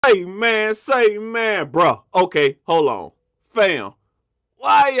Say man, bruh. Okay, hold on. Fam,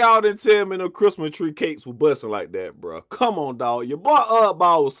 why y'all didn't tell me no Christmas tree cakes were busting like that, bruh? Come on, dog. Your boy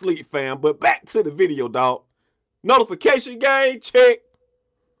Oddball was asleep, fam. But back to the video, dog. Notification gang, check.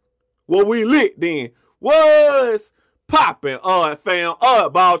 Well, we lit then. Was popping, fam.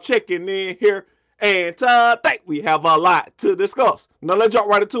 Oddball checking in here. And today we have a lot to discuss. Now let's jump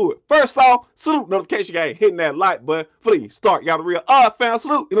right into it. First off, salute notification gang, hitting that like button. Please start y'all the real fam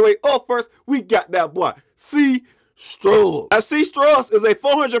salute. Anyway, up first, we got that boy CStruggs. Now CStruggs is a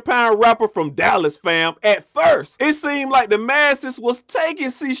 400-pound rapper from Dallas, fam. At first, it seemed like the masses was taking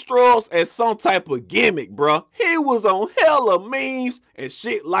CStruggs as some type of gimmick, bruh. He was on hella memes and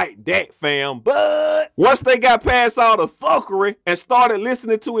shit like that, fam. But once they got past all the fuckery and started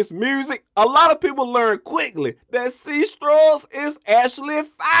listening to his music, a lot of people learned quickly that CStruggs is actually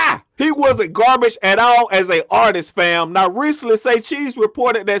fire. He wasn't garbage at all as an artist, fam. Now recently, Say Cheese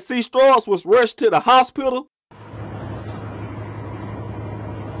reported that CStruggs was rushed to the hospital.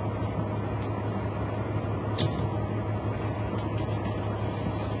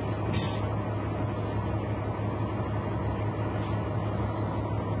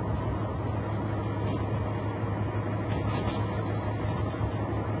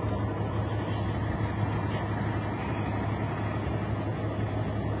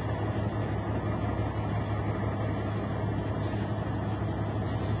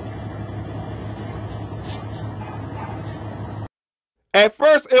 At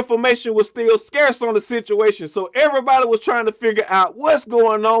first, information was still scarce on the situation, so everybody was trying to figure out what's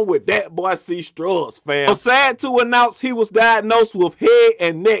going on with that boy CStruggs, fam. I'm sad to announce he was diagnosed with head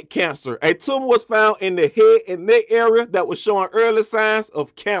and neck cancer. A tumor was found in the head and neck area that was showing early signs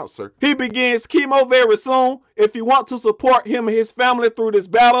of cancer. He begins chemo very soon. If you want to support him and his family through this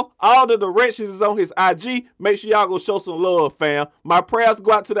battle, all the directions is on his IG. Make sure y'all go show some love, fam. My prayers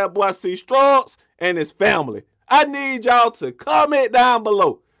go out to that boy CStruggs and his family. I need y'all to comment down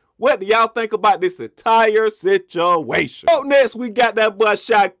below. What do y'all think about this entire situation? Up next, we got that boy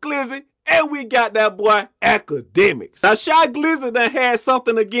Glizzy and we got that boy Akademiks. Now, Glizzy done had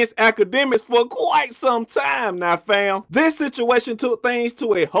something against Akademiks for quite some time now, fam. This situation took things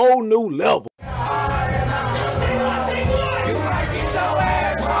to a whole new level.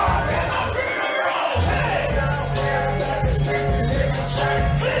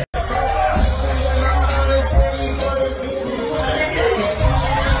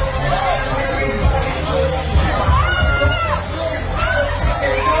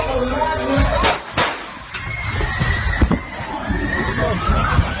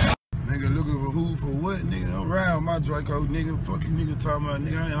 My Draco, nigga, fuck you nigga talking about,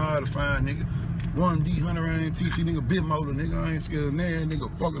 nigga, I ain't hard to find, nigga. 1D, 100 round TC, nigga, bit motor, nigga, I ain't scared of that, nigga,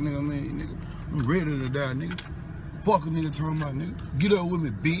 fuck a nigga, man, nigga. I'm ready to die, nigga. Fuck a nigga talking about, nigga. Get up with me,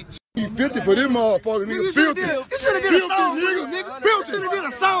 bitch. He 50 for them motherfuckers, nigga, 50. You should've did a song, nigga. You should've did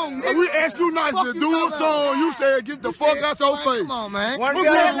a song, nigga. We asked you nice to do a song, you said get the fuck out your face. Come on, man. What's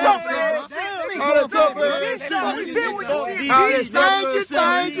tough ass? All that tough ass shit.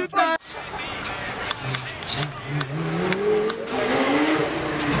 Thank you.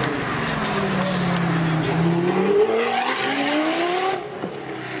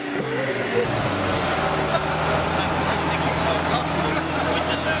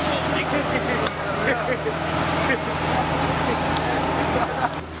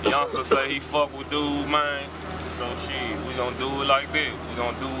 Youngster say he fuck with dude, man. So shit, we gonna do it like that. We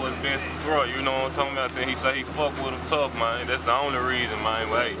gonna do what's best for bro. You know what I'm talking about? He say he fuck with him tough, man. That's the only reason, man.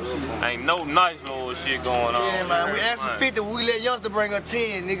 But hey, ain't no nice little shit going on. Yeah, man. We asked for 50, we let Youngster bring her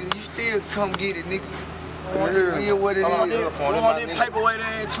 10, nigga. You still come get it, nigga. Yeah, what it is. All that paperweight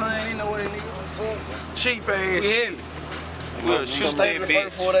ass train, you know what it is. Cheap ass shit. We'll shoot that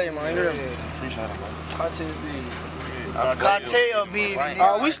bitch. 4 days, man. Appreciate it, man. Cartel big. Cartel big,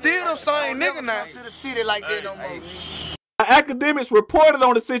 nigga. We still the same nigga now. To the city like that no more. Akademiks reported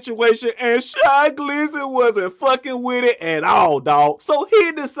on the situation and Glizzy wasn't fucking with it at all, dog. So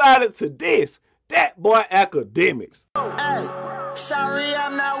he decided to diss that boy Akademiks. Hey, sorry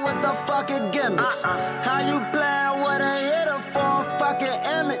I'm not with the fucking gimmicks. How you playing with a hitter for a fucking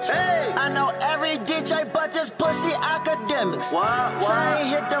image? I know every DJ but this pussy Akademiks. Chain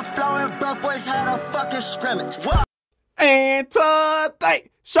hit the floor and broke boys had a fucking scrimmage. And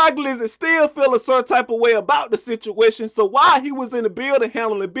today, Glizzy still feel a certain type of way about the situation, so while he was in the building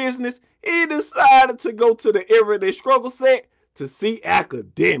handling business, he decided to go to the Everyday Struggle set to see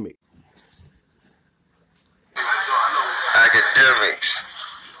Akademiks. Akademiks,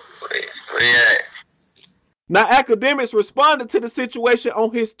 where you at? Now, Akademiks responded to the situation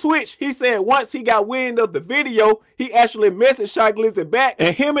on his Twitch. He said once he got wind of the video, he actually messaged Shy Glizzy back,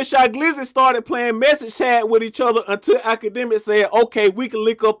 and him and Shy Glizzy started playing message chat with each other until Akademiks said, okay, we can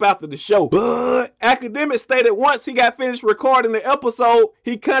link up after the show. But Akademiks stated once he got finished recording the episode,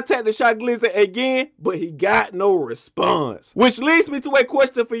 he contacted Shy Glizzy again, but he got no response. Which leads me to a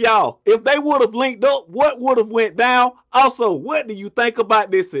question for y'all. If they would have linked up, what would have went down? Also, what do you think about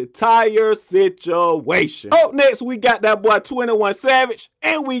this entire situation? Up next, we got that boy 21 Savage,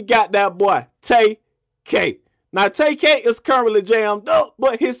 and we got that boy Tay K. Now, Tay K is currently jammed up,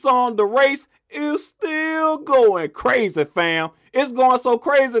 but his song The Race is still going crazy, fam. It's going so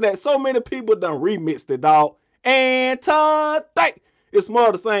crazy that so many people done remixed it, dog. And today, it's more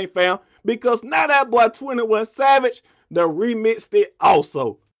of the same, fam, because now that boy 21 Savage done remixed it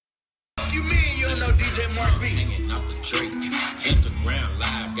also. You mean you don't know DJ Mark B? Hanging off the Drake, Instagram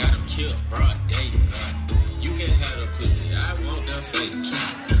live, got him killed, broad day. You can have a pussy, I want the fake.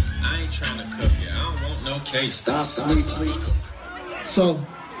 I ain't trying to cuff you, I don't want no case. Stop. So,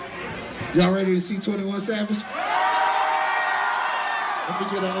 y'all ready to see 21 Savage? Let me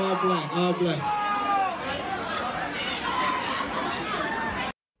get an all black.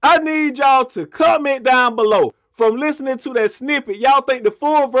 I need y'all to comment down below. From listening to that snippet, y'all think the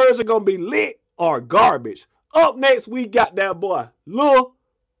full version gonna be lit or garbage? Up next, we got that boy, Lil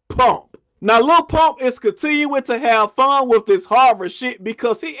Pump. Now, Lil Pump is continuing to have fun with this Harvard shit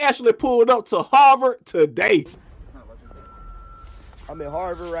because he actually pulled up to Harvard today. I'm in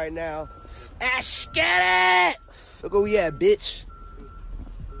Harvard right now. Get it! Look where we at, bitch.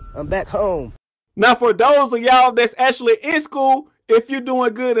 I'm back home. Now, for those of y'all that's actually in school, if you're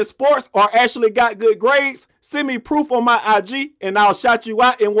doing good in sports or actually got good grades, send me proof on my IG and I'll shout you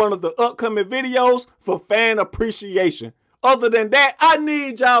out in one of the upcoming videos for fan appreciation. Other than that, I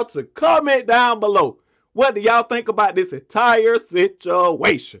need y'all to comment down below. What do y'all think about this entire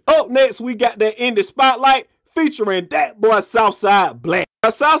situation? Up next, we got that Indie Spotlight featuring that boy Southside Black. Now,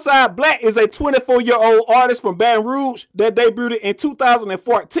 Southside Black is a 24-year-old artist from Baton Rouge that debuted in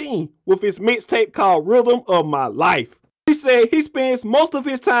 2014 with his mixtape called Rhythm of My Life. He said he spends most of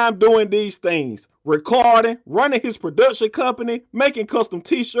his time doing these things: recording, running his production company, making custom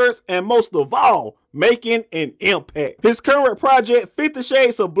t-shirts, and most of all, making an impact. His current project, 50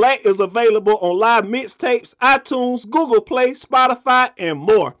 Shades of Black, is available on Live Mixtapes, iTunes, Google Play, Spotify, and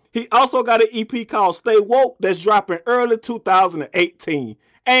more. He also got an EP called Stay Woke that's dropping early 2018.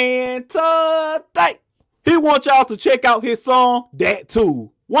 And today, he wants y'all to check out his song, That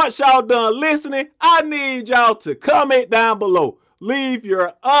Too. Once y'all done listening, I need y'all to comment down below. Leave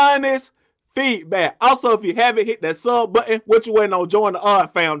your honest feedback. Also, if you haven't hit that sub button, what you waiting on? Join the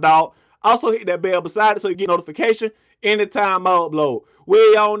Odd Fam, dog. Also, hit that bell beside it so you get notification anytime I upload. We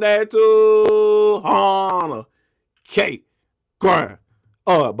on that too. Honor. K. Grind.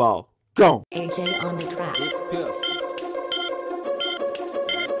 Oddball. Gone. AJ on the track. This pistol.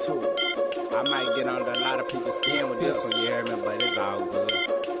 That too. I might get under a lot of people's skin with this one, you hear me? But it's all good.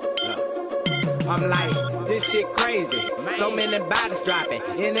 I'm like, this shit crazy. So many bodies dropping.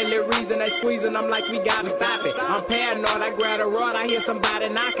 Any little reason they squeezing, I'm like, we gotta stop it. I'm paranoid, I grab a rod, I hear somebody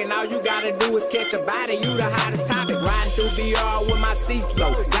knocking. All you gotta do is catch a body, you the hottest topic. Riding through VR with my seat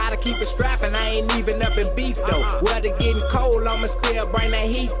flow. Gotta keep it strapping, I ain't even up in beef though. Weather getting cold, I'ma still bring that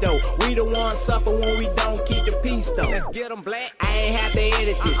heat though. We the ones suffer when we don't keep the peace though. Let's get them black. I ain't have to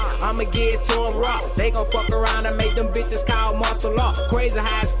edit this. I'ma get to them raw. They gon' fuck around and make them bitches call martial law. Crazy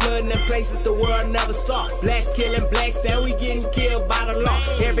how it's flooding in places the world never saw. Blacks killing blacks and we getting killed by the law.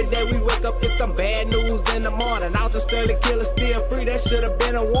 Every day we wake up, it's some bad news in the morning. Australian killer still free, that should have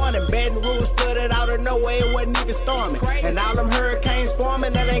been a warning. Baton Rouge stood it out of nowhere, it wasn't even storming. And all them hurricanes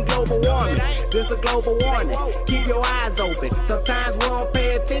forming, that ain't global warming. This a global warning, keep your eyes open. Sometimes we don't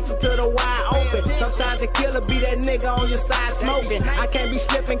pay attention to the wide open. Sometimes the killer be that nigga on your side smoking. I can't be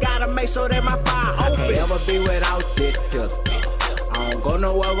slipping, gotta make sure that my fire open. I can't ever be without this pistol. I don't go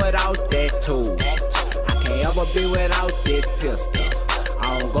nowhere without that tool. I can't ever be without this pistol.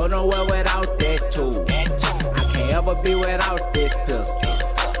 I don't go nowhere without that tool. I can't ever be without this pistol.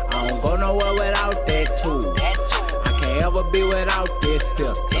 I don't go nowhere without that tool. I can't ever be without this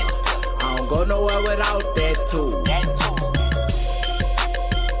pistol. I don't go nowhere without that tool.